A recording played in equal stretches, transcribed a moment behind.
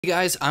Hey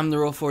guys, I'm the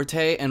Real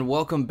Forte, and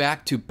welcome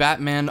back to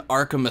Batman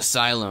Arkham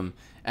Asylum.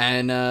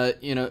 And,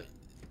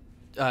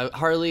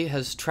 Harley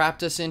has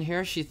trapped us in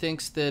here. She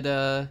thinks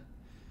that,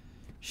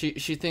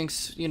 she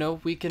thinks,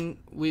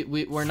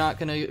 we're not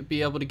gonna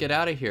be able to get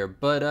out of here.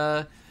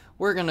 But,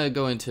 we're gonna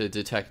go into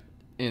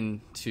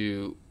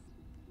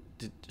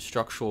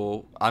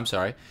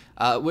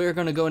we're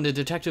gonna go into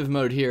detective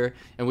mode here,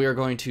 and we are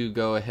going to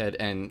go ahead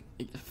and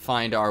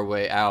find our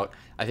way out.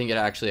 I think it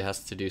actually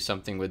has to do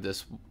something with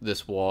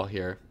this wall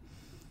here.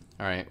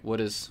 All right, what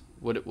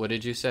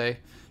did you say?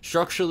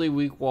 Structurally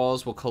weak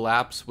walls will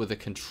collapse with a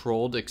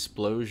controlled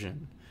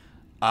explosion.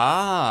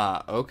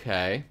 Ah,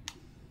 okay.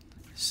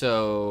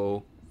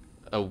 So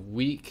a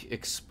weak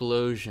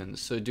explosion.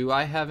 So do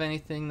I have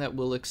anything that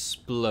will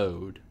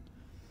explode?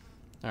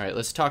 All right,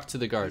 let's talk to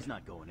the guard. He's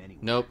not going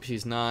anywhere. Nope,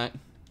 he's not.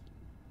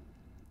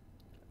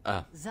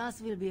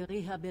 Zaz will be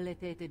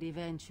rehabilitated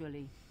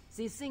eventually.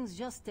 These things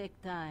just take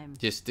time.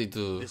 Yes, they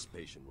do. This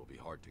patient will be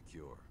hard to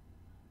cure.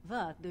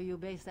 What do you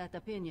base that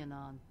opinion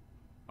on?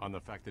 On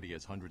the fact that he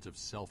has hundreds of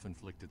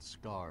self-inflicted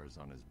scars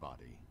on his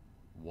body.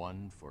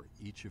 One for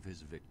each of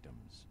his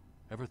victims.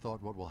 Ever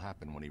thought what will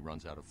happen when he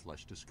runs out of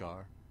flesh to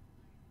scar?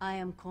 I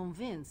am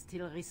convinced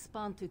he'll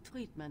respond to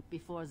treatment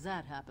before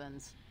that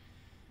happens.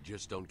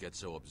 Just don't get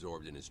so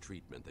absorbed in his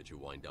treatment that you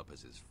wind up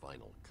as his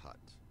final cut.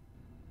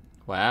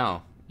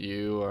 Wow,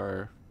 you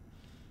are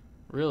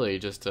really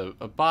just a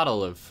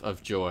bottle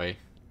of joy,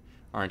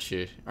 aren't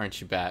you,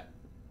 Bat?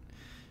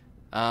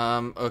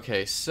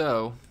 Okay,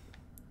 so...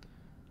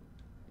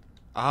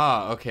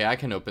 okay, I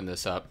can open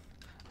this up.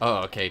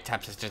 Oh, okay,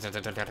 tap.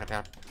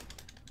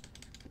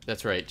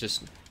 That's right,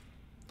 just...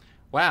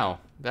 Wow,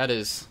 that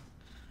is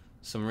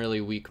some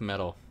really weak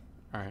metal.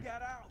 Alright.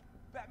 Got out.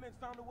 Batman's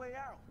found a way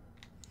out.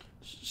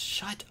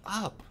 Shut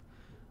up!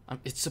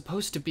 It's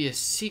supposed to be a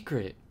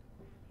secret.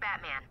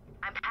 Batman,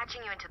 I'm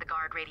patching you into the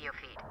guard radio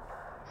feed.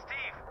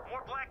 Steve,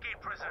 more Blackgate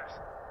prisoners.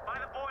 By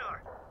the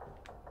boiler.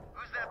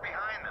 Who's that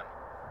behind them?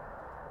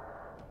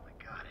 Oh my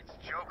god, it's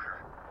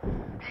Joker.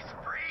 He's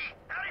free!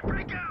 How'd he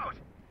break out?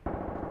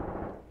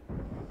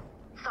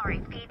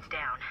 Sorry, feed's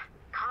down.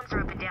 Comms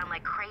are up and down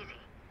like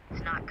crazy.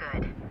 It's not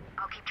good.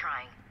 I'll keep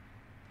trying.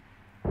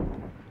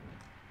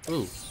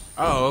 Ooh.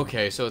 Oh,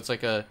 okay, so it's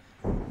like a...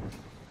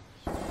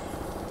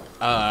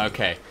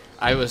 okay.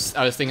 I was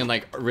thinking,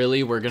 like,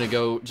 really? We're gonna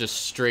go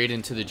just straight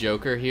into the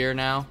Joker here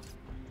now?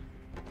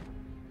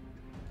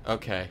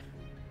 Okay.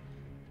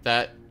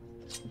 That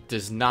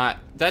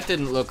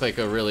didn't look like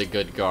a really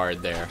good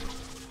guard there.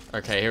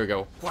 Okay, here we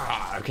go.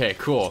 Wow, okay,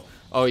 cool.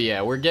 Oh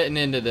yeah, we're getting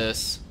into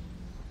this.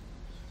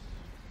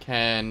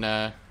 Can,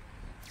 Oh no,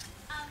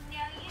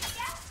 you don't,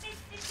 Mr.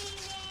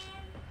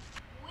 D-Man.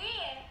 We're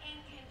in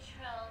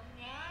control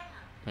now.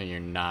 No, you're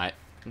not.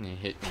 You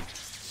hit me,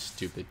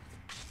 stupid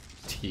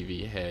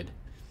TV head.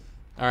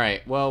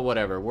 Alright, well,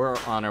 whatever. We're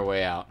on our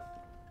way out.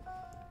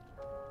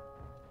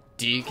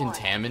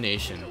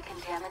 Decontamination.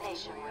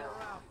 Decontamination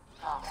room.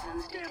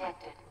 Toxins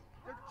detected.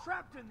 They're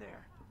trapped in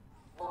there.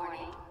 Warning.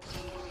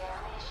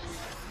 Decontamination.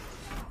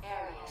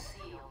 Area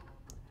sealed.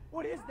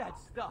 What is that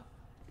stuff?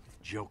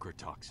 Joker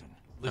toxin.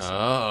 Listen,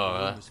 Oh.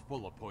 the room is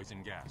full of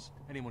poison gas.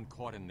 Anyone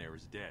caught in there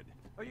is dead.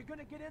 Are you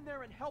gonna get in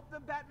there and help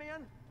them,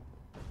 Batman?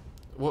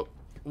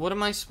 What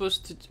am I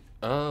supposed to do?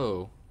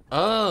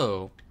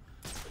 Oh.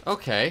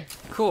 Okay,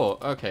 cool.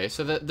 Okay,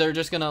 so they're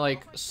just gonna,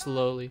 like,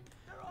 slowly...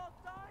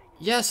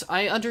 Yes,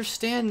 I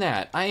understand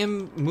that. I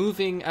am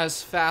moving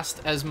as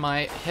fast as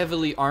my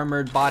heavily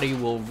armored body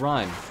will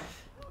run.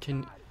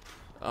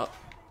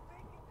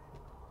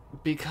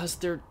 Because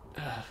they're...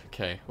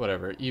 okay,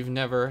 whatever. You've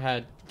never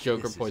had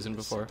Joker This poison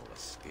isn't a before. simple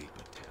escape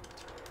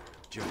attempt.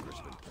 Joker's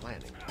been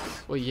planning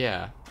this. Well,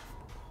 yeah.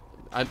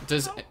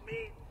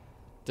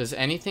 Does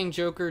anything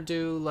Joker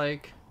do,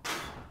 like...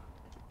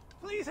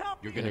 Please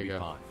help You're me. gonna There you be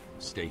go. fine.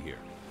 Stay here.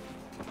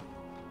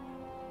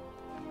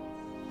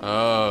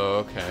 Oh,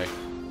 okay.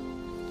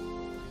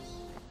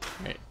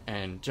 Right,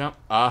 and jump.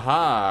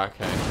 Aha,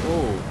 okay.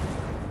 Ooh.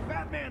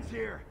 Batman's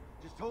here.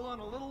 Just hold on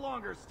a little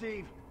longer,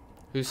 Steve.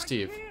 Who's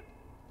Steve? I can't.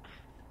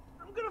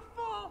 I'm gonna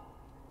fall.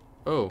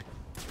 Oh.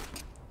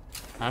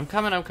 I'm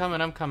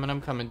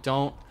coming.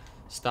 Don't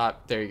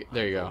stop. There you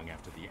go. Going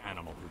after the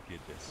animal who did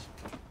this.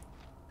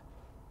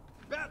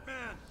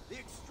 Batman, the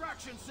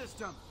extraction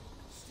system.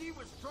 Steve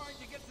was trying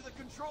to get to the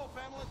control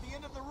panel at the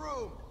end of the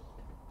room.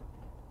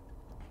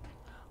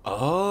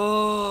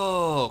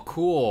 Oh,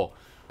 cool.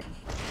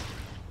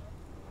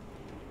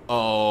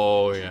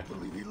 Oh, yeah. I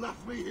believe he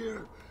left me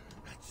here.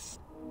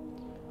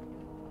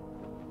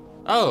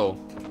 Oh.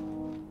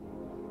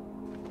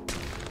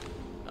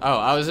 Oh,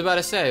 I was about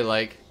to say,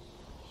 like...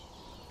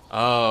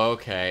 Oh,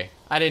 okay.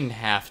 I didn't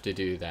have to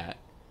do that.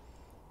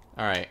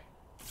 Alright.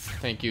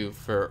 Thank you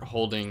for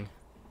holding...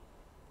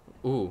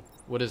 Ooh,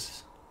 what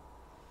is...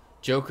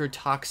 Joker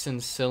toxin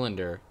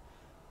cylinder.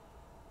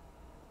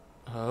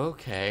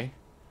 Okay.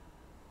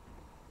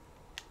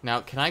 Now,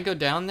 can I go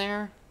down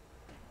there?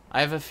 I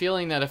have a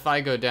feeling that if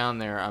I go down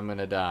there, I'm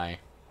gonna die.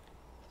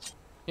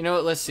 You know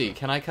what? Let's see.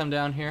 Can I come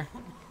down here?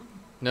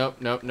 Nope.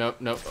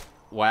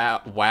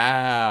 Wow.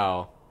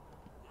 Wow.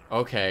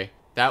 Okay.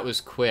 That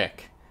was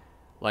quick.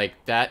 Like,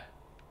 that...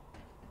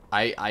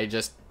 I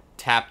just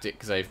tapped it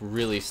because I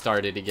really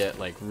started to get,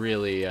 like,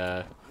 really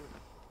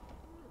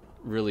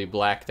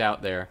blacked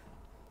out there.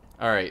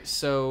 Alright,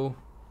 so...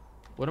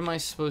 What am I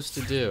supposed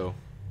to do?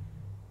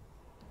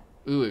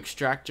 Ooh,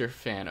 extractor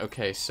fan.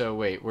 Okay, so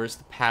wait, where's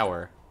the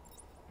power?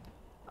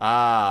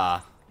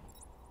 Ah.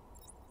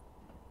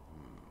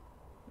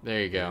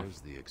 There you go.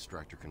 There's the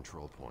extractor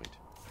control point.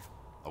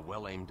 A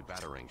well-aimed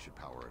batarang should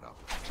power it up.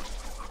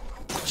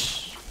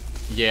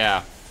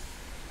 Yeah.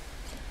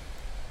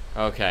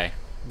 Okay,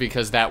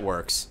 because that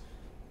works.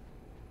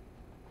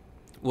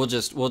 We'll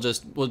just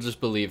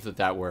believe that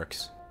that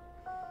works.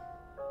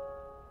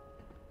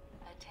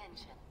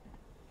 Attention.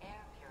 Air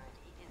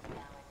purity is now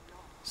at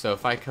normal. So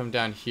if I come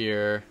down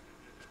here,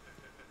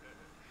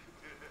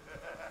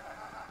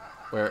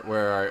 where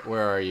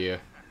are you?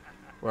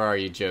 Where are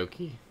you,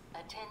 Jokey?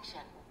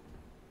 Attention.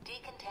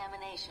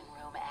 Decontamination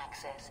room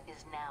access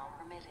is now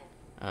permitted.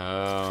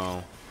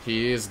 Oh,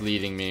 he is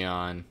leading me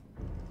on.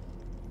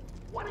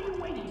 What are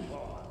you waiting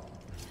for?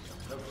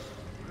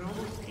 We're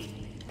almost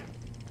taking it.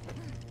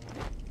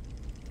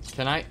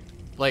 Can I,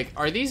 like,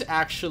 are these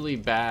actually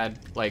bad?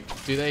 Like,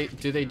 do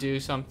they do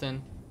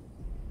something?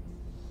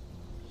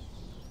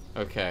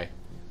 Okay,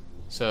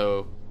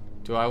 so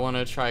do I want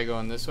to try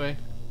going this way?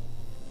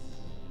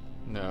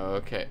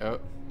 No. Okay. Oh,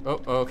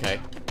 okay.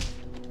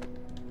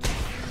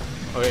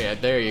 Oh yeah,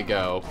 there you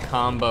go.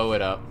 Combo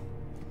it up.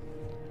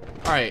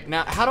 All right,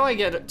 now how do I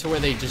get to where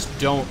they just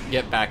don't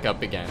get back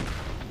up again?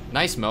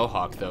 Nice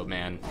mohawk though,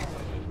 man.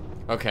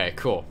 Okay,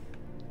 cool.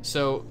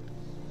 So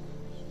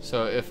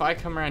if I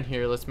come around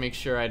here, let's make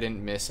sure I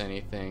didn't miss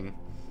anything.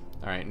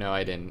 All right, no,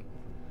 I didn't.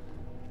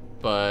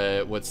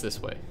 But what's this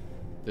way?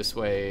 This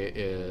way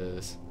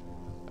is...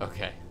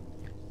 Okay.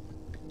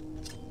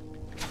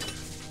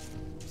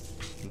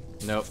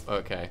 Nope,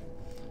 okay.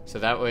 So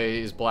that way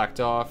is blocked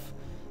off.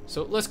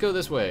 So let's go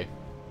this way.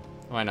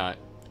 Why not?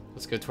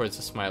 Let's go towards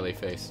the smiley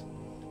face.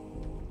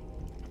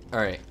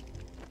 Alright.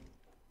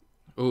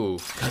 Ooh,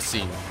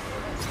 cutscene.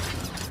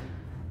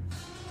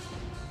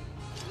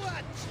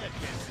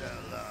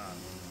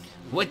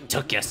 What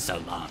took you so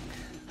long?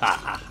 Ha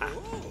ha ha.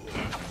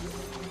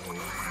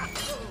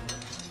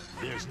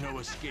 There's no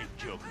escape,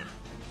 Joker.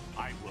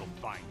 I will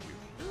find you.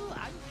 Oh,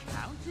 I'm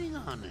counting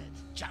on it.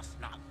 Just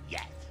not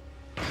yet.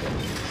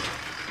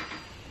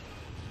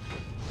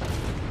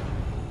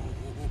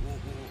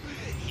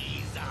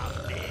 He's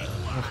a big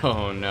one.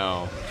 Oh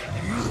no.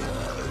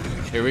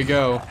 Here we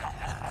go.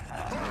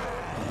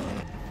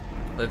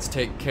 Let's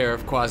take care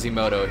of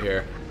Quasimodo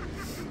here.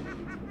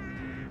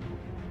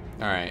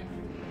 Alright.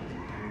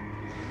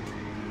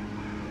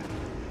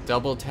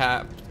 Double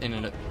tap in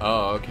an...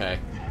 Oh, okay.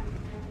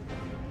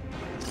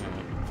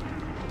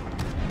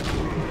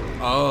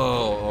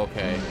 Oh,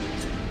 okay.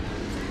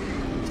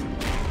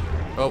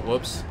 Oh,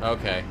 whoops.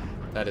 Okay.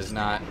 That is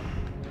not...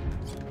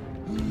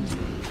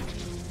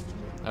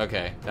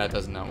 Okay, that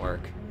does not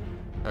work.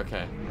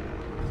 Okay.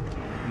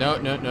 No.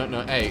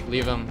 Hey,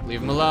 leave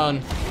him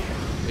alone.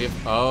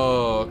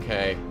 Oh,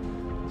 okay.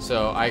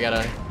 So I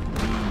gotta...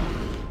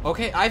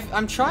 Okay,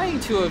 I'm trying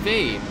to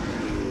evade.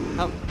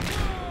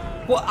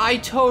 Well, I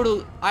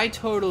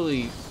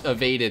totally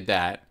evaded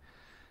that.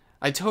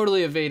 I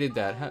totally evaded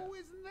that. Oh,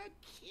 isn't that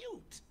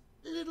cute?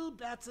 Little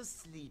bats are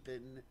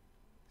sleeping.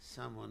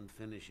 Someone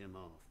finish him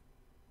off.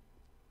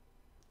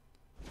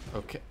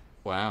 Okay.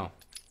 Wow.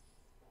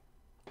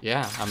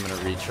 Yeah, I'm gonna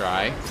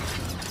retry.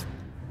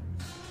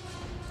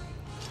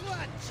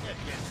 What took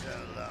you so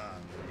long?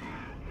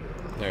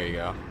 There you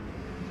go.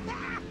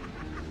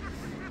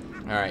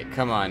 Alright,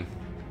 come on.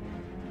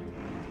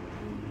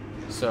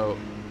 So,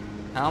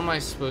 how am I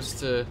supposed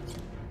to...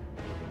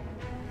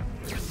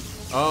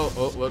 Oh,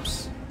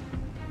 whoops.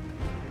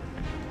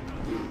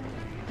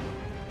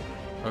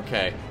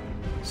 Okay.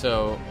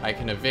 So, I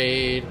can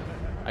evade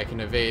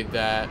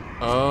that.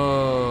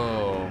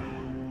 Oh.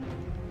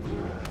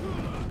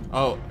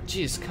 Oh,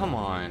 jeez, come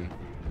on.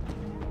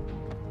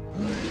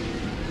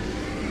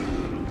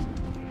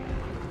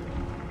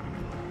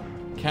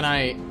 Can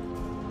I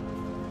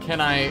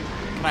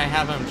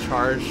have him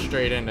charge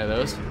straight into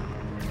those?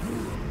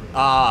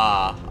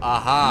 Ah,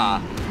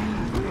 aha.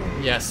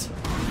 Yes.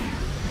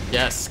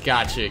 Yes,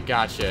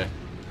 gotcha.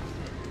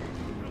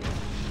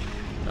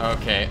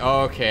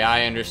 Okay,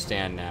 I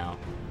understand now.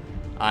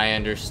 I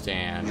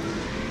understand.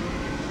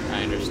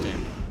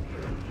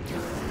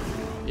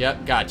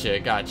 Yep, gotcha.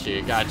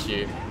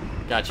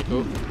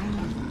 Oop.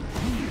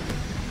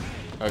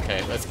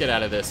 Okay, let's get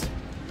out of this.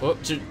 Whoop,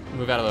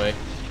 move out of the way.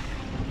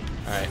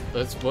 Alright,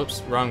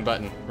 whoops, wrong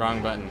button.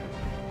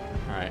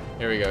 Alright,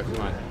 here we go,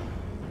 come on.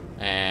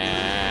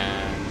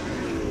 And...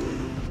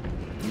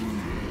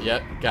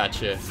 Yep,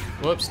 gotcha.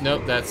 Whoops,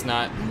 nope, that's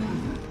not...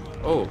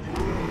 Oh.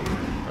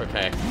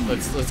 Okay,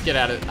 let's get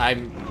out of...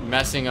 I'm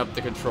messing up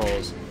the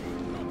controls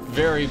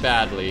very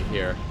badly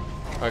here.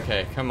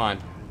 Okay, come on.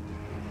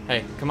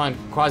 Hey, come on,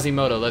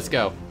 Quasimodo, let's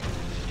go.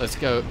 Let's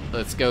go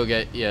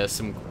get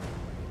some...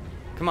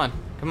 Come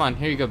on,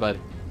 here you go, bud.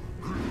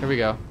 Here we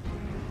go.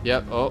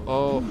 Yep.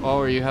 Oh,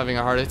 are you having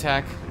a heart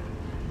attack?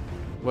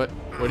 What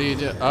do you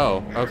do?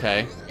 Oh,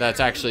 okay.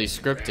 That's actually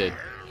scripted.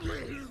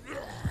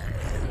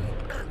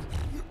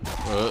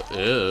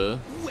 Well,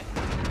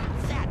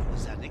 that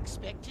was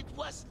unexpected,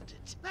 wasn't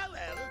it? Oh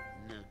well,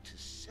 note to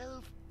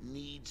self,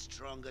 need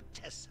stronger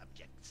test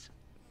subjects.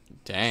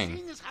 Dang.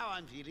 Seeing as how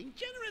I'm feeling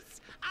generous,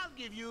 I'll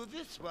give you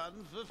this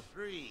one for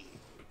free.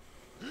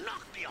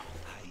 Knock me off,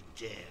 I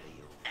dare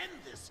you. End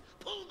this.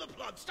 Pull the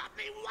plug. Stop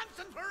me once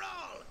and for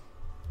all.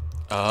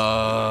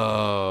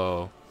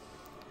 Oh.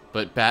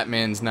 But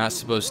Batman's not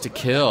supposed to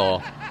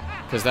kill.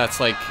 Because that's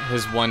like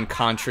his one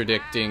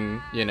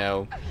contradicting, you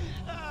know,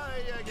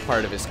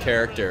 part of his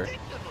character.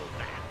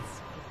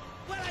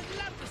 Well, I'd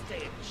love to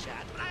stay and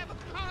chat, but I have a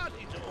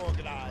party to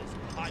organize.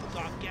 I've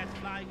got guests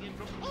flying in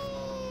from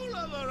all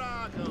over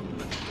Arkham.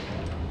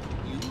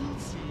 You'll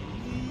see.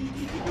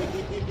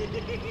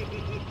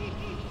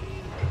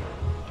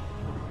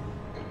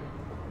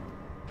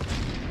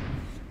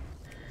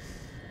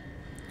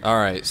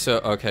 Alright,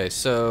 okay,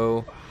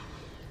 so...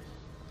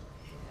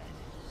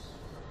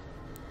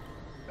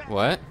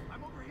 What?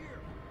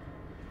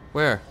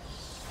 Where?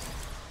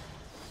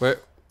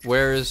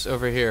 Where is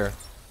over here?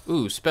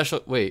 Ooh,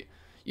 special... Wait.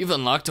 You've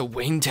unlocked a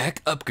Wayne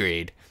Tech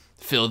upgrade.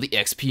 Fill the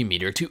XP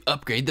meter to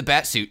upgrade the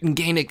Batsuit and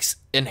gain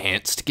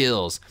enhanced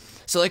skills.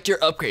 Select your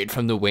upgrade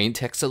from the Wayne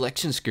Tech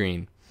selection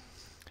screen.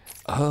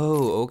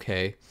 Oh,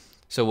 okay.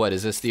 So what,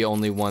 is this the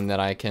only one that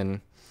I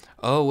can...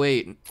 Oh,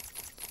 wait.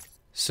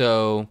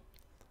 So...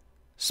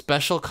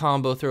 Special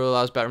combo throw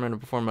allows Batman to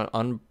perform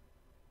an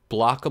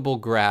unblockable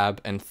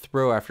grab and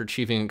throw after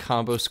achieving a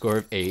combo score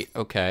of 8.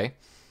 Okay.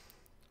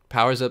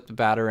 Powers up the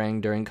Batarang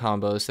during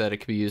combos so that it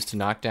can be used to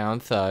knock down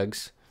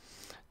thugs.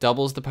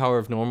 Doubles the power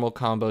of normal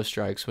combo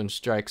strikes when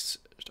strikes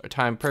are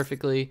timed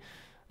perfectly.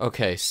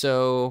 Okay,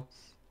 so...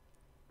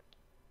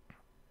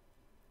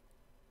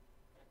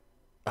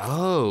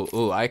 Oh,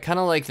 ooh, I kind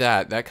of like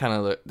that.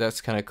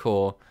 That's kind of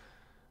cool.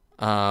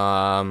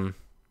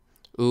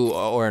 Ooh,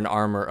 or an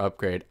armor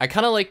upgrade. I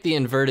kind of like the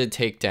inverted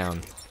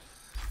takedown.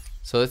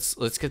 So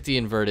let's get the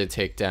inverted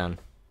takedown.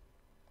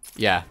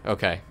 Yeah,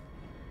 okay.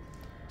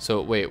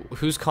 So wait,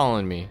 who's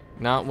calling me?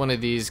 Not one of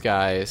these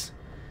guys.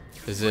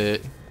 Is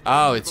it?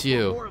 Oh, it's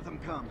you.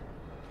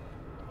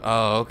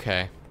 Oh,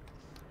 okay.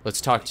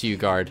 Let's talk to you,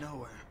 guard.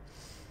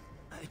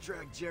 I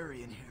dragged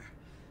Jerry in here.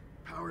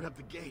 Powered up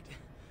the gate.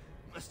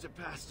 Must have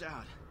passed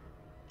out.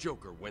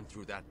 Joker went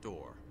through that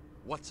door.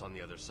 What's on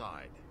the other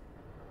side?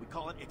 We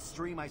call it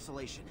extreme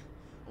isolation.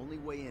 Only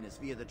way in is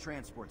via the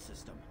transport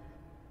system.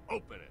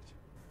 Open it.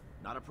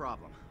 Not a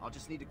problem. I'll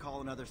just need to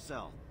call another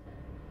cell.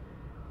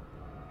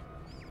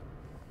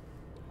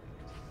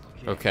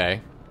 Okay.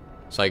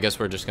 So I guess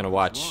we're just gonna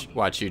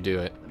watch you do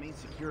it. The main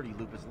security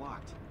loop is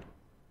locked.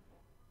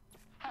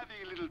 Having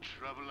a little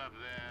trouble up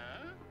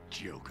there?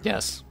 Joker.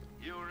 Yes.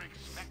 You were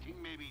expecting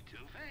maybe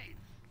Two-Face?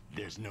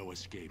 There's no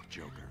escape,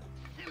 Joker.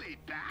 Silly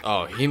bat.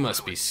 Oh, he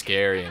must be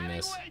scary in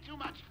this. Way too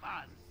much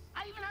fun.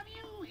 I even have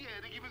you here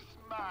to give a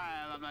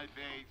smile on my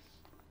face.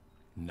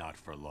 Not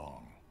for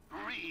long.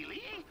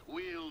 Really?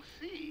 We'll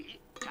see.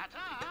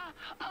 Ta-ta!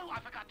 Oh, I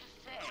forgot to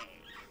say.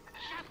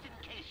 Just in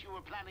case you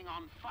were planning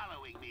on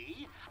following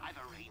me, I've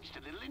arranged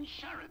a little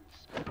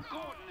insurance.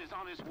 Gordon is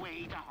on his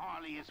way to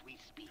Harley as we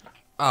speak.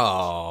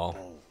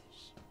 Oh.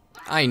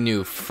 I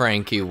knew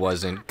Frankie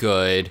wasn't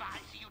good. If I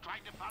see you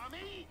trying to follow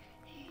me,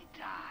 he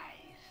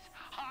dies.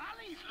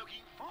 Harley's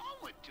looking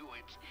forward to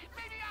it.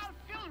 Maybe I'll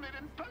film it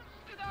and post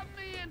it on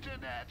the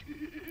internet.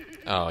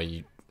 Oh,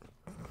 you...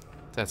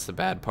 That's the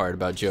bad part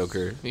about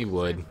Joker. He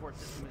would. Transport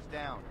system is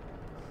down.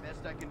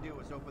 Best I can do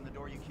is open the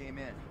door you came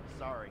in.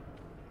 Sorry.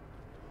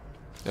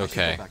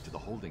 Okay. Go back to the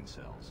holding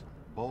cells.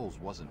 Bowles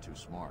wasn't too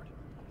smart.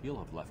 He'll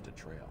have left a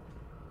trail.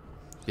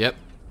 Yep.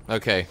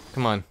 Okay,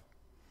 come on.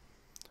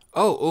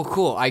 Oh,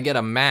 cool. I get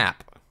a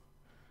map.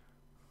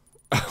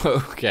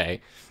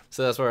 Okay.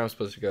 So that's where I'm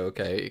supposed to go.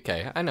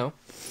 Okay, I know.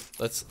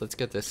 Let's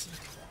get this.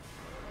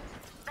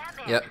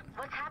 Batman, Yep.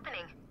 what's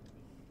happening?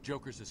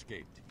 Joker's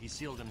escaped. He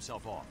sealed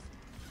himself off.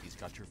 He's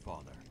got your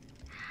father.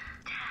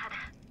 Dad.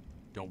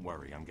 Don't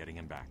worry, I'm getting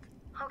him back.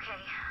 Okay,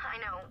 I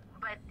know,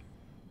 but...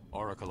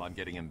 Oracle, I'm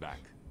getting him back.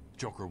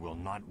 Joker will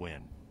not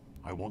win.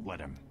 I won't let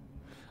him.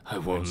 I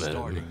won't let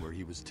Starting him. where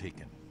he was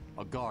taken.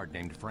 A guard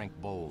named Frank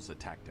Bowles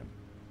attacked him.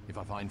 If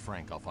I find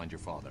Frank, I'll find your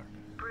father.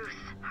 Bruce,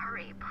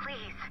 hurry,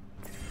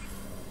 please.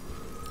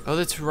 Oh,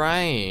 that's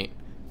right.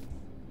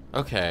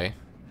 Okay.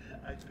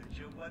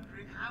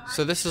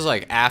 So this is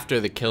like after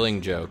the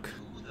Killing Joke.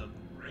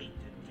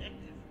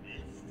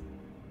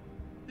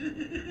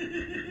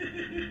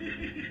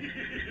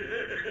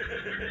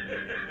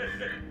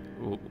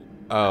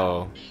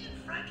 Oh.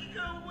 Frankie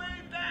go way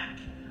back.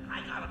 I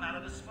got him out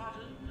of a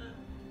spotted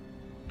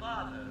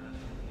bother a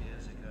few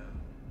years ago.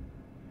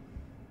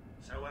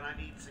 So when I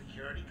need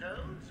security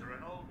codes or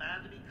an old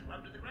man to be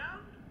clubbed to the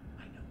ground,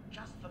 I know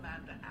just the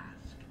man to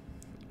ask.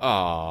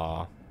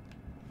 Aww.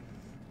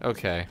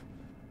 Okay.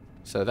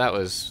 So that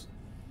was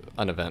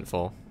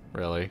uneventful,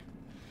 really.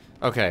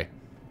 Okay.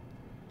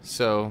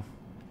 So...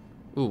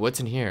 Ooh, what's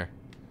in here?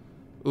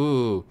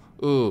 Ooh,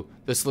 ooh.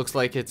 This looks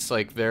like it's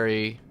like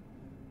very,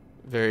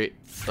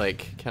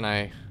 like.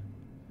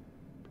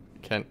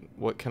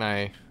 What can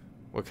I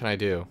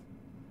do?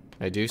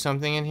 Can I do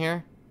something in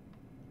here?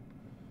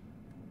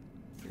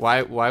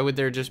 Why would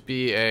there just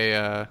be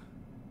a?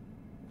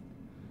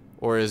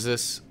 Or is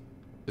this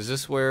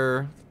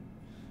where?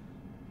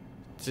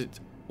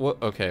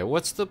 What? Okay,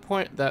 what's the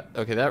point?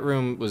 That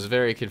room was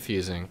very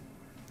confusing.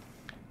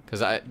 Cause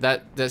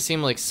that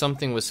seemed like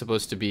something was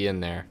supposed to be in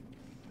there.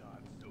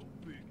 Not so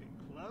big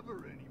and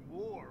clever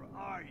anymore,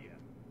 are you?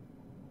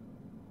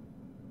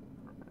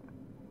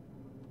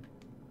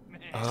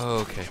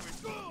 Okay.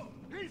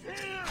 He's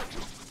here!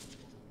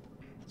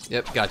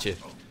 Yep, gotcha.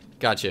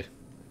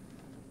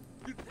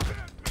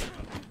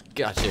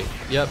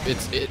 Yep,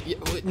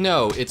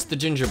 no, it's the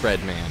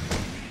gingerbread man.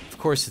 Of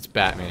course it's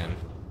Batman.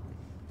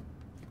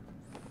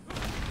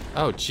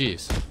 Oh,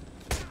 jeez.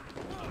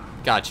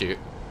 Got you.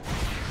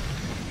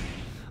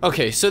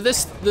 Okay, so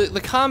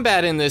the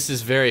combat in this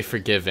is very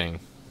forgiving.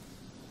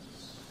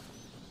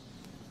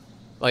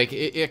 Like,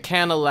 it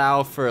can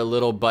allow for a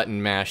little button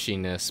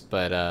mashiness,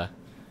 but,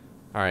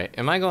 alright,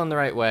 am I going the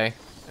right way?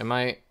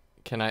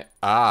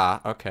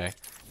 Okay.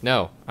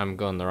 No, I'm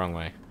going the wrong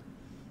way.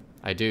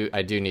 I do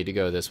need to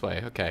go this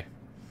way, okay.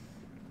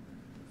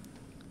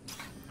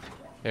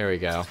 There we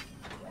go.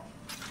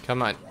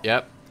 Come on,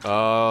 yep.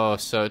 Oh,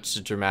 so it's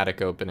a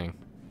dramatic opening.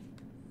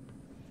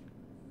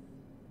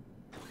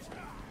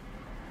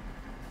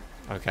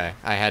 Okay,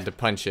 I had to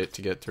punch it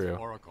to get through.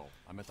 Oracle,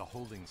 I'm at the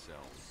holding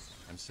cell.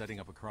 I'm setting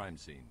up a crime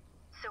scene.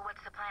 So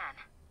what's the plan?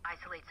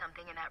 Isolate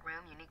something in that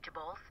room unique to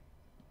both?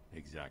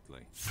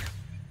 Exactly.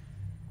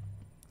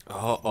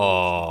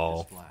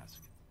 Uh-oh. This flask.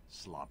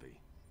 Sloppy.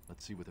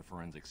 Let's see what the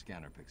forensic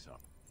scanner picks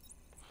up.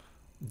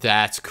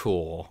 That's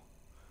cool.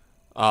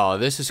 Oh,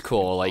 this is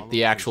cool. Like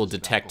the actual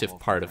detective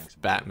part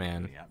of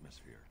Batman.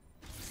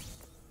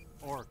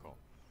 Oracle,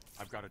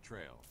 I've got a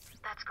trail.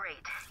 That's great.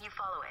 You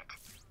follow it.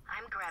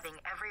 I'm grabbing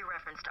every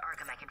reference to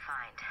Arkham I can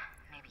find.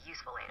 Maybe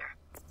useful later.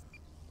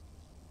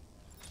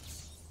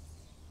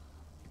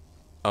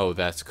 Oh,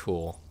 that's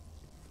cool.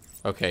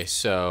 Okay,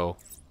 so...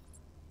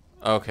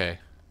 Okay.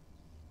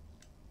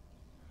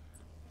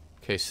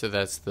 Okay, so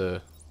that's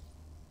the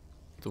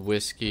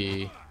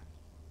whiskey.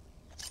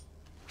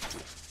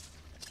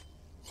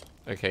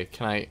 Okay,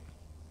 can I...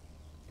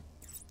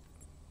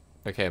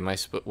 Okay,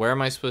 where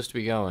am I supposed to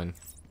be going?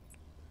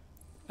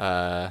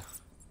 Oh,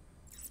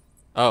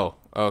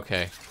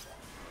 okay.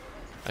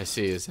 I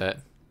see,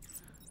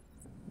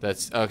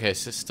 that's... Okay,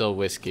 so it's still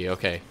whiskey.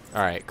 Okay,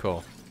 alright,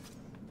 cool.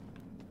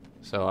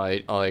 So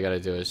all I gotta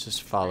do is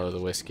just follow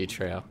the whiskey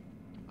trail.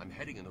 I'm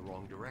heading in the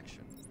wrong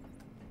direction.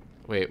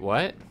 Wait,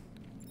 what?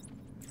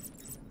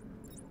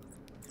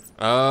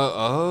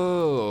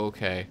 Oh,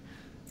 okay.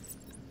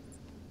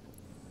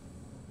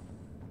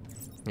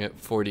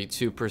 Yep,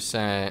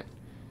 42%.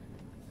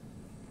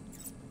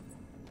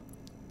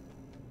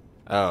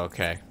 Oh,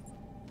 okay.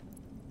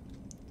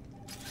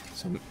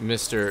 So,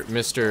 Mr.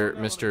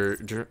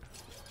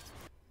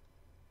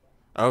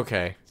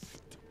 Okay.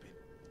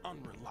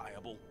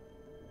 Unreliable.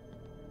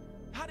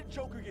 How did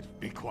Joker get...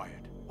 Be quiet.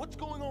 What's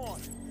going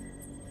on?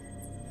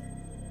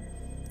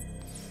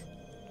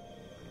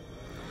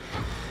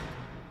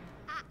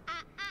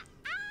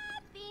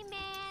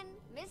 B-Man.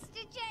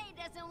 Mr. J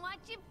doesn't want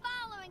you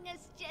following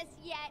us just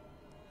yet.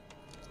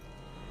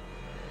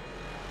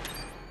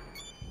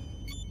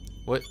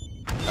 What?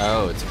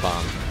 Oh, it's a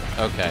bomb.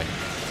 Okay.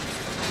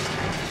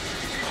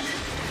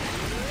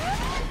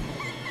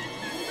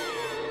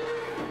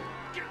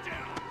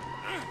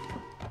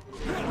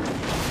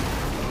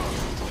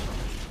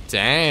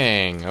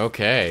 Dang,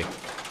 okay.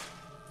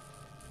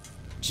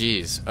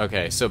 Jeez,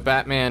 okay, so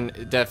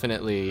Batman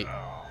definitely...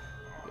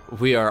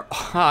 We are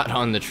hot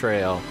on the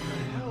trail.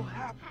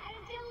 How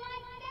did you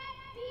like that,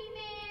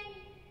 B-Man?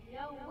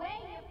 No way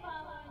you're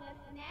following us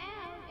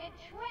now. You're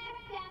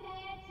trapped down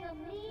there till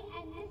me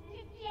and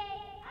Mr. J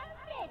are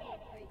ready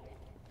for you.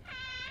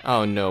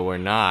 Oh, no, we're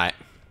not.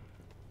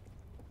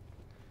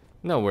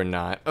 No, we're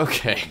not.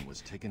 Okay.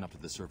 Was taken up to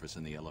the surface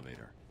in the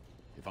elevator.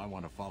 If I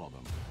want to follow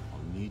them, I'll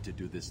need to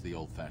do this the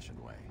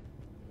old-fashioned way.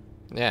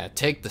 Yeah,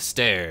 take the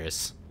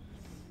stairs.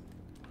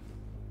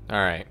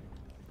 Alright.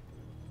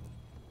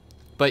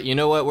 But you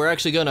know what? We're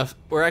actually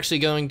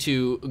going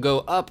to go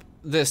up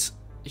this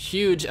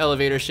huge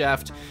elevator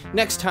shaft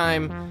next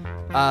time.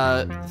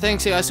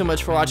 Thanks you guys so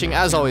much for watching.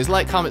 As always,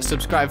 like, comment,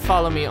 subscribe,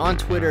 follow me on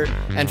Twitter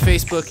and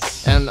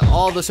Facebook and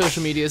all the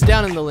social medias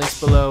down in the links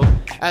below.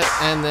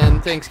 And then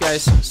thanks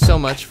guys so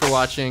much for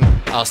watching.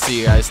 I'll see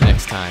you guys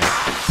next time.